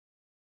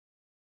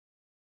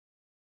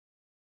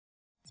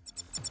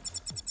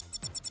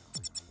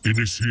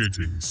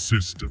Initiating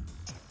System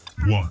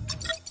 1.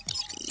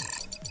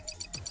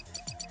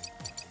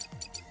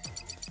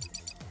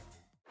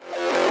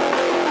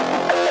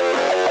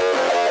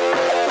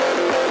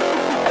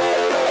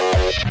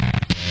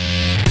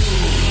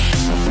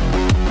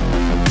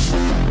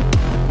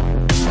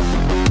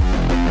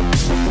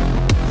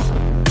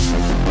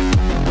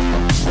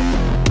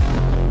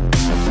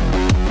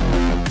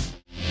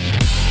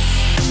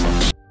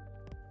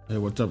 Hey,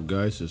 what's up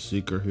guys, it's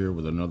Seeker here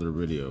with another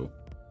video.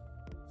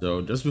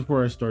 So just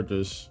before I start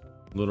this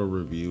little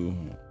review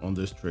on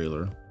this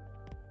trailer,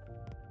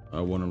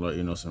 I want to let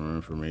you know some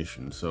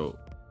information. So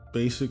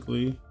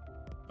basically,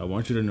 I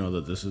want you to know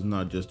that this is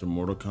not just a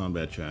Mortal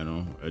Kombat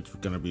channel. It's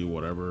gonna be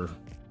whatever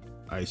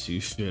I see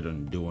fit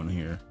and doing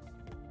here.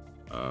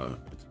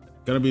 It's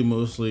gonna be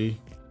mostly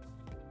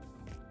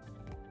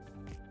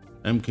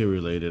MK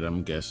related,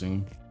 I'm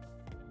guessing.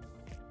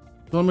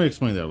 So let me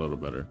explain that a little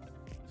better.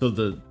 So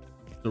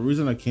the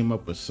reason I came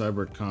up with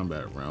Cyber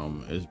Combat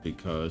Realm is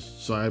because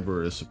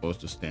Cyber is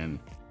supposed to stand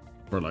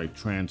for like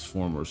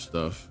Transformer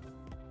stuff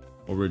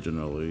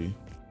originally,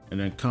 and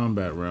then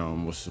Combat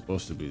Realm was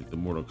supposed to be the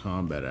Mortal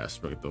Kombat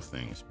aspect of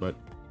things. But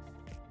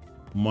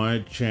my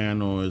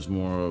channel is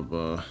more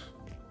of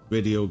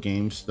video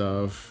game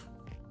stuff,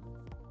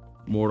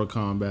 Mortal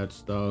Kombat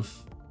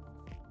stuff,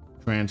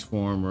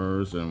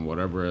 Transformers, and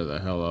whatever the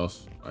hell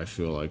else I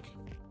feel like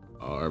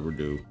I'll ever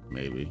do,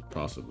 maybe,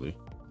 possibly.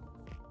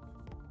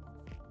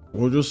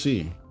 We'll just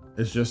see.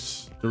 It's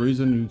just the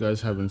reason you guys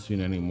haven't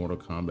seen any Mortal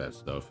Kombat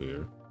stuff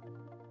here.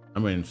 I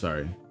mean,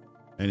 sorry,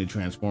 any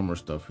Transformer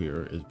stuff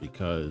here is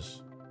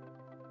because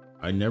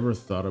I never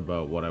thought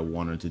about what I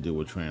wanted to do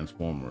with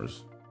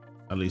Transformers,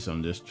 at least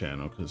on this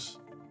channel, because,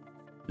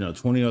 you know,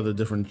 20 other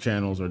different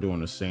channels are doing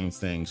the same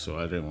thing, so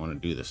I didn't want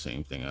to do the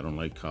same thing. I don't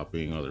like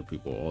copying other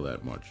people all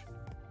that much.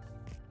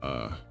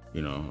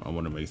 You know, I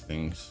want to make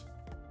things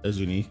as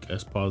unique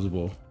as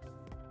possible.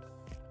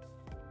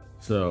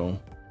 So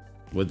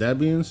with that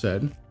being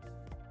said,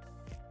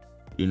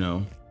 you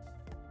know,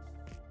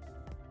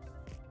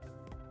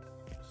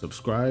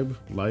 subscribe,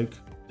 like,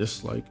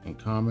 dislike, and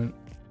comment,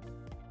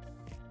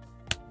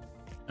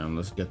 and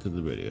let's get to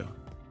the video.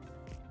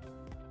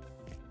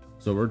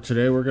 So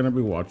today we're going to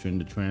be watching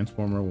the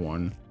Transformer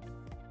 1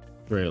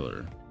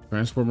 trailer.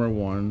 Transformer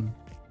 1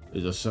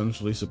 is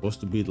essentially supposed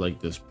to be like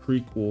this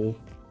prequel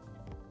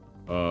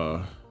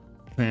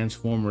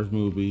Transformers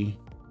movie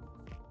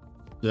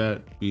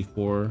set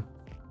before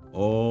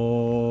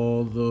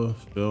all the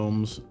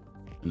films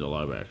in the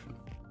live action.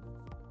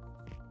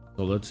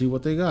 So let's see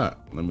what they got.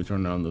 Let me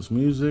turn down this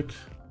music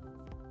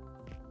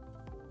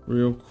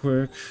real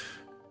quick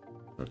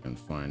if I can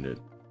find it.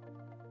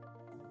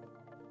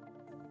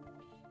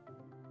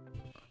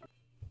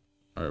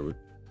 All right, we're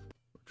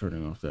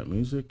turning off that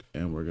music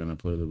and we're gonna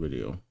play the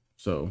video.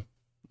 So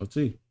let's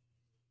see.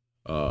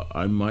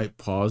 I might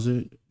pause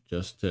it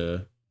just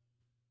to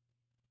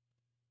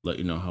let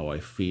you know how I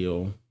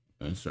feel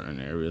in certain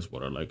areas,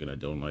 what I like and I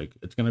don't like.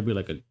 It's gonna be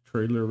like a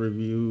trailer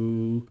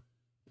review,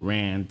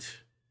 rant,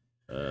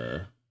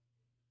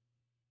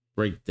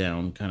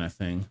 breakdown kind of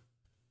thing.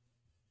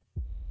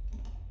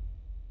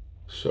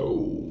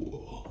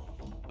 So,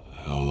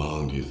 how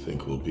long do you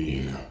think we'll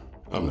be here?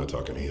 I'm not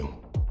talking to you.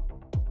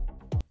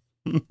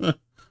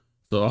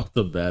 So off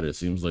the bat, it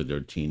seems like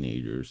they're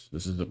teenagers.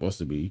 This is supposed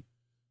to be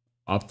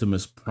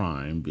Optimus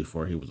Prime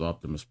before he was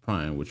Optimus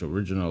Prime, which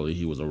originally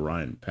he was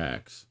Orion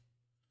Pax.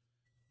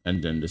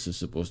 And then this is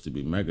supposed to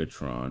be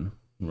Megatron,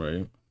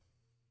 right?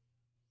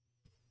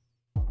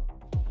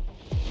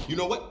 You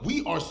know what?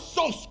 We are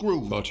so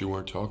screwed. Thought you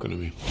weren't talking to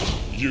me.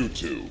 You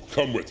two,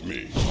 come with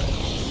me.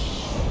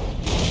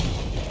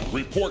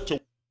 Report to...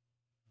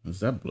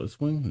 Is that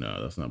Blitzwing?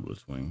 No, that's not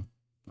Blitzwing.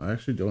 I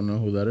actually don't know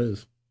who that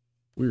is.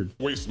 Weird.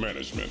 Waste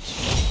Management.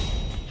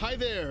 Hi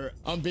there,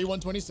 I'm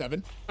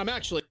B127. I'm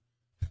actually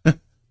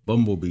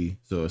Bumblebee.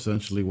 So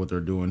essentially what they're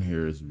doing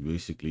here is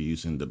basically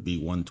using the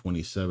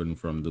B127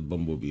 from the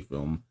Bumblebee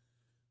film,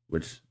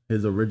 which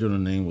his original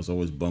name was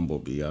always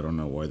Bumblebee. I don't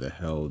know why the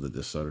hell they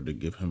decided to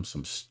give him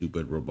some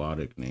stupid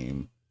robotic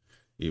name,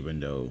 even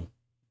though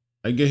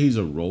I get he's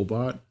a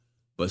robot,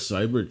 but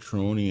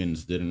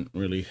Cybertronians didn't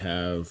really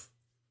have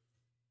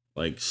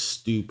like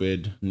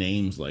stupid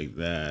names like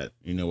that.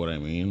 You know what I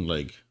mean?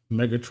 Like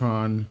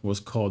Megatron was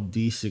called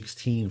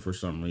D16 for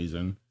some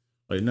reason.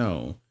 Like,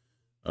 no,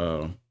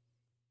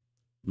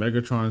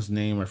 Megatron's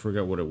name, I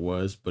forget what it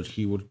was, but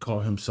he would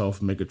call himself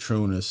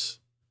Megatronus,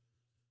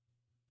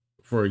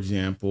 for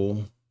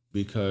example,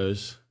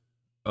 because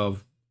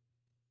of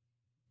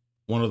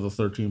one of the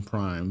 13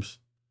 primes.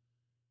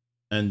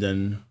 And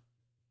then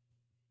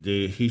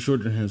he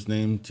shortened his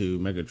name to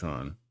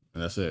Megatron,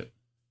 and that's it.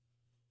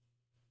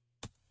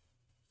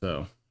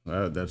 So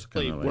that's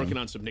kind of working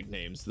on some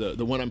nicknames.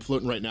 The one I'm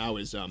floating right now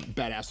is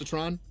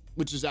Badassatron,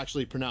 which is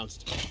actually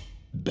pronounced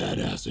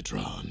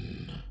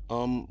Badassatron.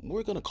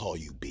 We're gonna call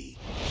you B.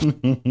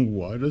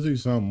 Why does he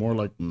sound more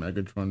like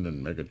Megatron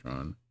than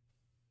Megatron?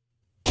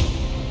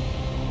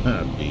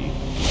 B.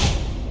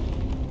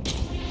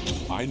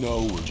 I I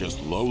know we're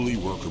just lowly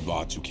worker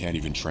bots who can't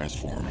even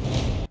transform.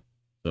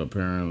 So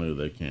apparently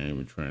they can't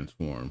even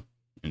transform.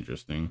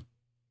 Interesting.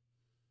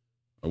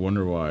 I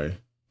wonder why.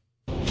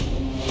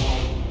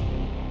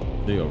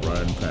 They go right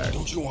and pack.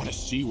 Don't you want to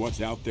see what's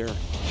out there?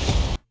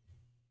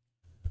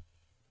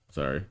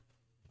 Sorry.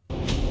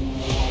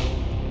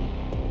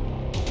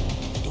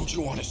 Don't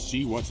you want to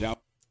see what's out?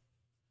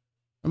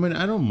 I mean,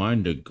 I don't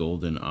mind the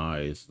golden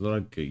eyes. They're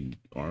like a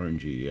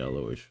orangey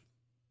yellowish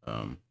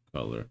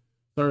color.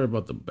 Sorry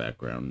about the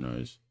background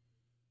noise.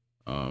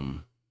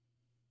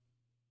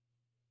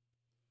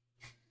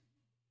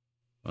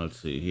 Let's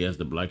see. He has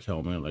the black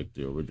helmet like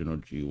the original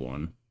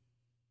G1.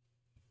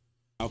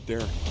 Out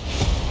there.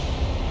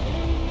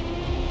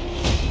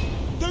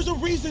 There's a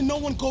reason no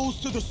one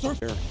goes to the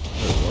surface.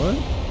 Wait, what?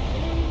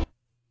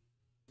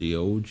 The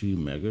OG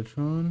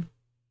Megatron?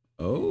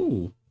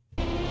 Oh.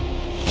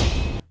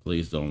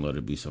 Please don't let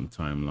it be some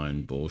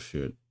timeline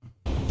bullshit.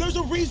 There's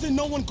a reason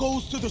no one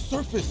goes to the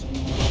surface.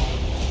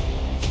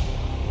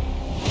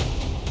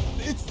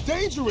 It's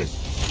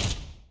dangerous.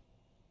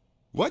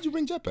 Why'd you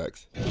bring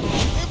jetpacks?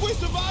 If we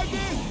survive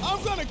this,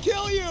 I'm gonna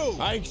kill you.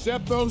 I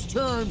accept those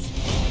terms.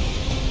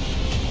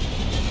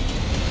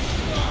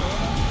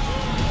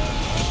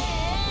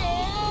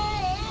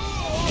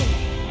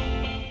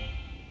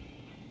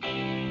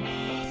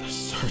 The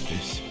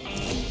surface.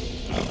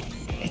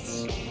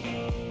 It's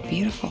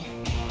beautiful.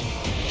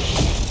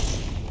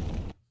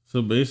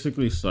 So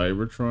basically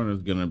Cybertron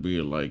is gonna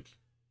be like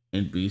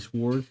in Beast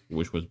Wars,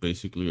 which was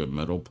basically a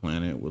metal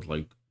planet with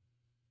like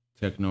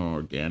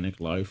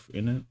techno-organic life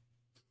in it.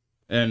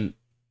 And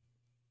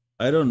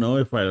I don't know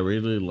if I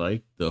really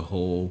like the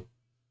whole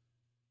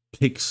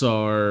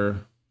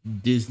Pixar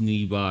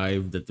Disney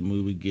vibe that the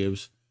movie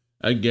gives.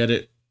 I get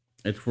it.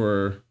 It's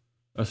for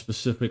a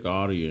specific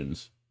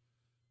audience.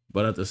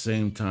 But at the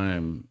same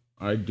time,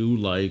 I do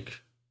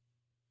like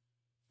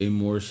a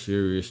more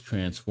serious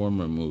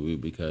Transformer movie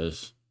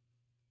because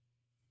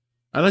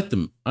I like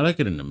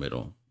it in the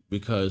middle,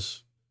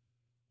 because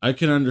I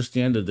can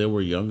understand that they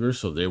were younger,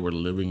 so they were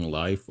living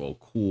life all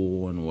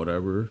cool and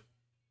whatever.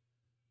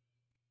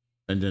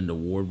 And then the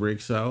war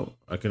breaks out.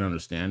 I can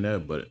understand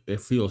that, but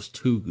it feels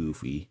too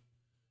goofy.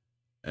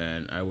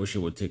 And I wish it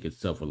would take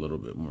itself a little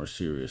bit more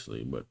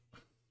seriously, but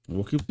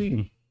we'll keep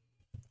seeing.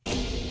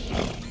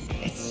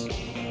 It's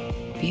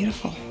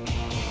beautiful.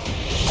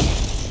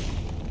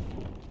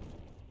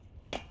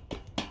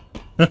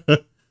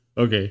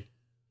 Okay.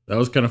 That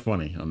was kind of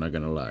funny. I'm not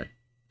going to lie.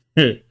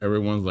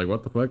 Everyone's like,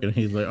 what the fuck? And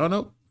he's like, oh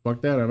no, fuck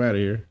that. I'm out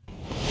of here.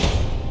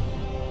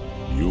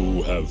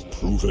 You have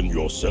proven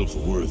yourself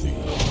worthy.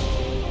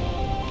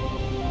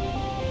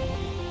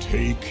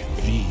 Take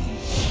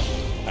these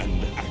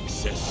and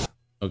access.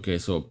 Okay,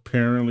 so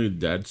apparently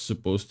that's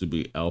supposed to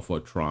be Alpha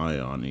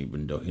Trion,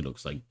 even though he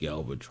looks like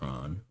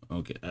Galvatron.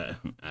 Okay,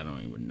 I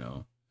don't even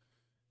know.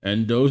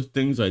 And those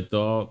things, I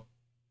thought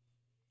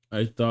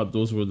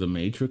those were the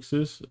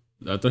matrices.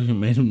 I thought he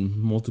made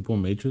multiple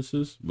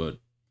matrices, but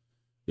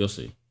you'll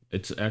see.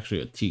 It's actually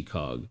a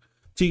T-Cog.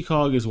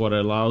 T-Cog is what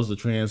allows the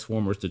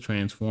Transformers to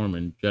transform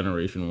in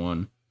Generation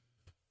 1.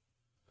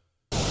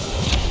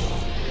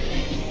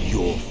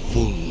 Your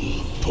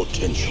full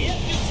potential.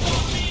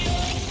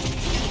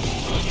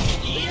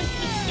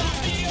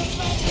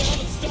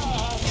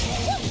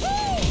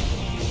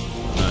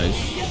 Nice.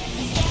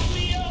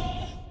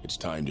 It's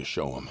time to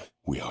show them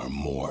we are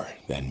more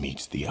than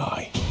meets the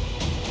eye.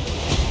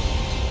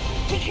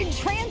 We can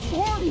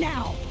transform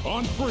now.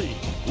 On 3,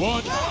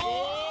 1.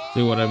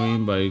 See what I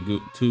mean by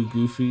too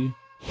goofy?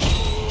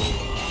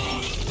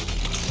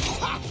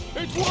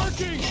 It's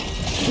working.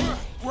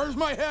 Where's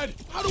my head?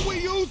 How do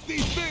we use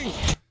these things?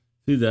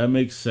 See, that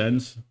makes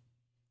sense,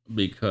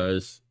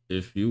 because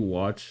if you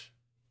watch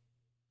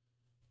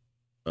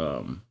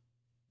the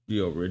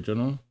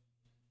original,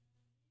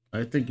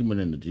 I think even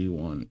in the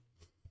G1,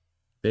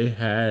 they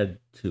had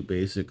to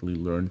basically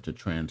learn to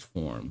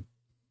transform.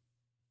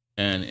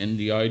 And in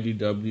the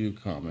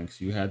IDW comics,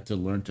 you had to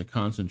learn to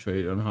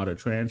concentrate on how to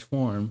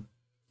transform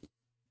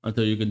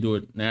until you can do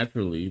it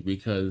naturally,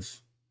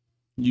 because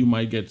you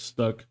might get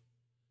stuck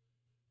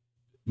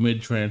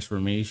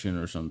mid-transformation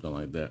or something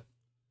like that.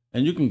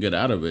 And you can get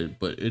out of it,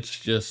 but it's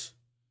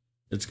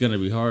going to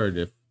be hard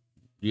if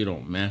you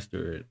don't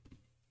master it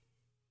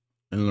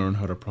and learn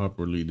how to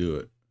properly do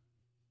it.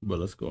 But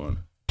let's go on.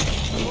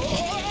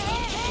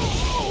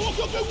 Oh,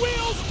 look at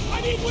wheels!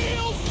 I need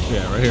wheels!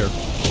 Yeah, right here.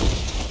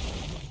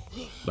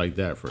 Like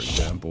that, for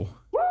example.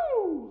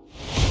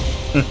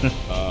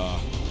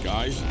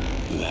 Guys,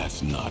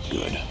 that's not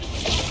good.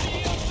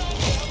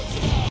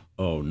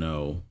 Oh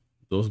no,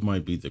 those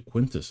might be the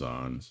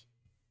Quintessons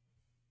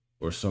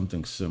or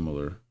something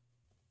similar.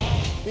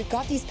 We've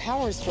got these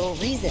powers for a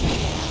reason.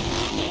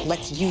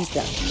 Let's use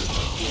them.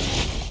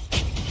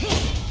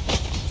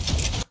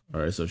 All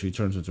right, so she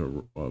turns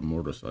into a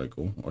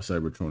motorcycle, or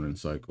Cybertron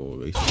cycle,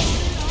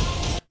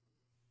 basically.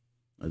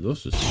 Are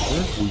those just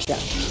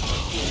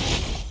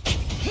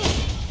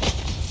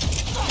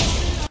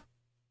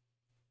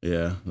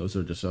Yeah, those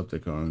are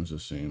Decepticons, it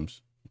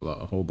seems.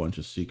 A whole bunch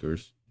of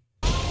Seekers.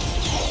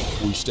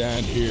 We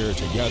stand here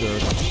together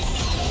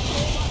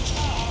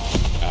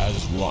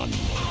as one.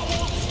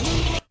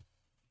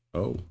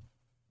 Oh.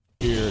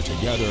 Here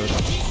together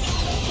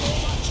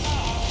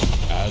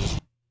as...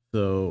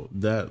 So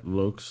that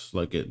looks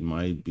like it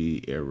might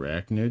be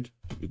arachnid.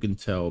 You can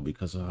tell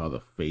because of how the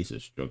face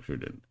is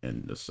structured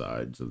and the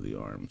sides of the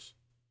arms.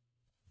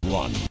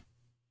 one.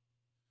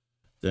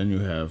 Then you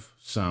have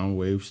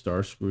Soundwave,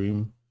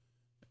 Starscream,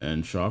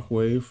 and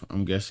Shockwave.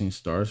 I'm guessing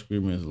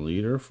Starscream is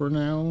leader for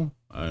now.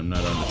 I'm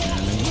not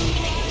understanding.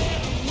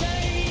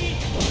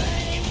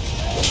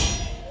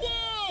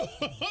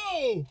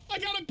 Whoa! I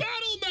got a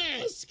battle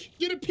mask!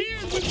 It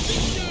appeared with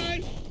this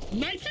guy.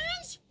 Knife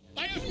hands?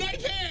 I have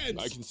knife hands!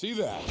 I can see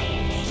that.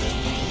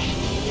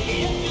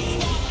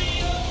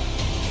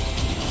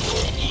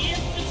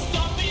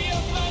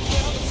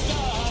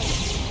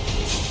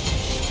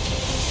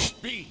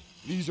 B,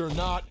 these are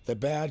not the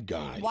bad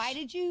guys. Why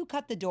did you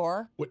cut the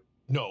door? What?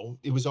 No,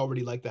 it was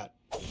already like that.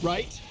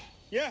 Right?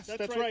 Yes,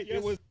 that's right. Yes.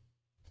 It was.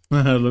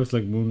 It looks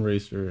like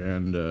Moonracer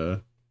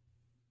and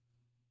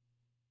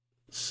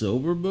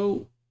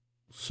Silverbolt,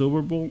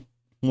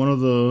 one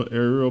of the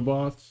aerial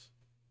bots.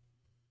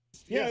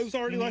 Yeah, it was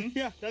already like.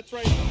 Yeah, that's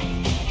right.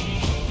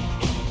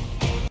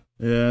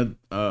 Yeah,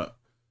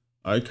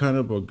 I kind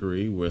of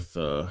agree with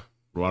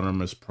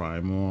Rodimus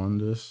Primo on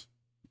this.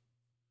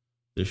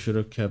 They should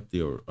have kept they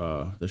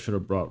should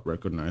have brought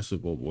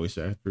recognizable voice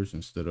actors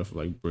instead of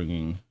like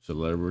bringing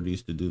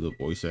celebrities to do the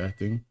voice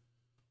acting.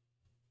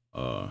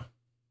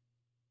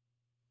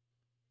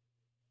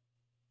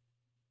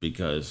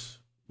 Because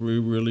we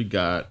really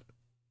got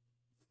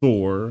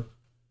Thor,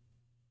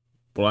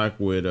 Black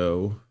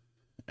Widow,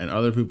 and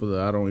other people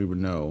that I don't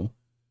even know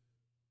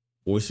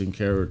voicing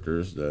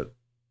characters that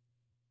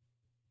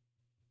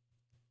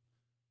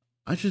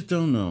I just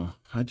don't know.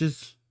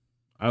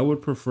 I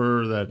would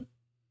prefer that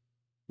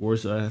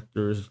voice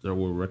actors that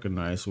were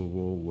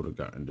recognizable would have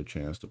gotten the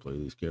chance to play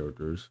these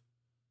characters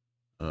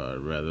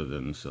rather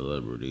than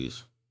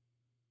celebrities.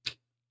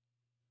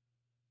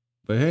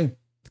 But hey,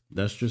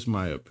 that's just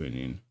my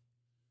opinion.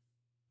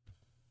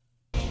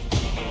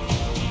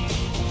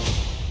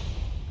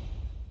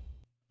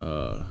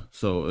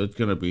 So it's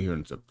gonna be here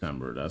in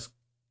September. That's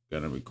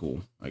gonna be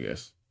cool, I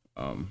guess.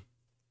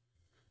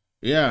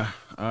 Yeah,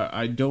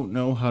 I don't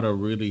know how to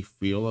really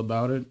feel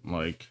about it.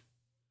 Like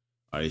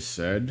I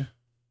said,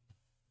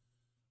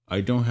 I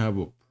don't have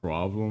a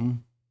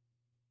problem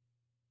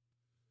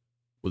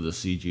with a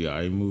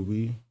CGI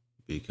movie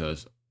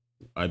because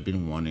I've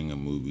been wanting a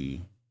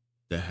movie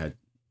that had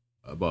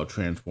about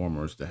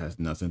Transformers that has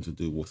nothing to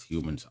do with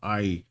humans.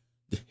 I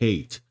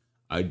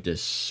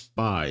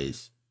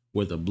despise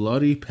with a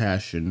bloody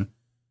passion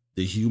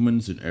the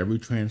humans in every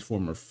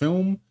Transformer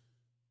film,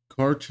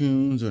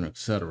 cartoons, and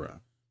etc.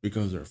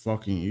 because they're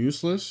fucking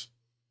useless.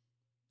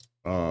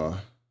 They're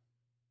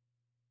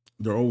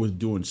always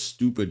doing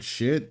stupid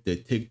shit. They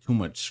take too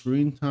much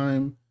screen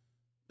time.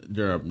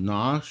 They're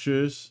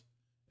obnoxious,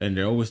 and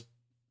they always,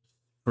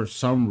 for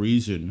some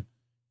reason,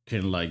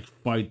 can like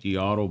fight the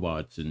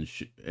Autobots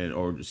and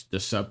or just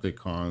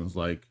Decepticons.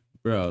 Like,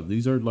 bro,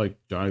 these are like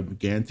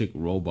gigantic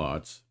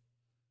robots.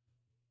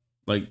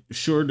 Like,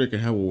 sure, they can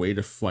have a way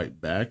to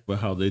fight back, but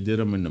how they did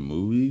them in the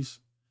movies,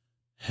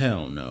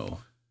 hell no.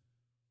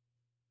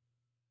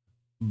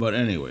 But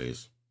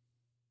anyways,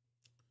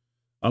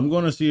 I'm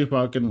gonna see if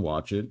I can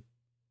watch it.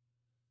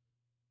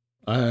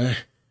 I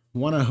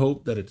want to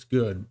hope that it's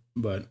good,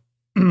 but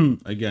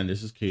again,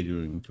 this is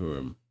catering to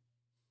a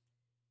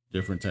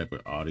different type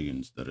of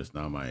audience that is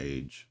not my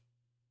age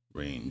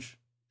range,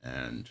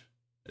 and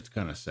it's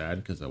kind of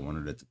sad because I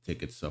wanted it to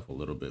take itself a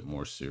little bit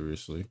more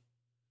seriously,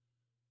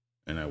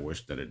 and I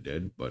wish that it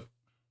did, but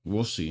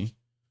we'll see.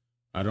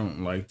 I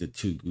don't like the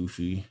too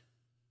goofy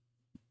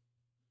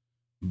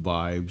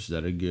vibes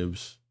that it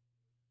gives,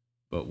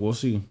 but we'll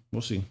see.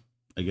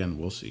 Again,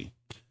 we'll see.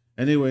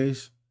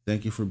 Anyways,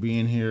 thank you for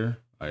being here.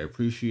 I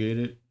appreciate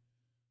it.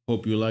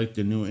 Hope you like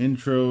the new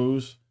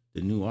intros,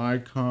 the new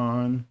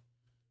icon.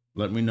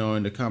 Let me know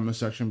in the comment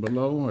section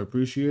below. I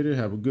appreciate it.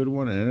 Have a good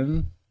one,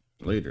 and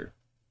later.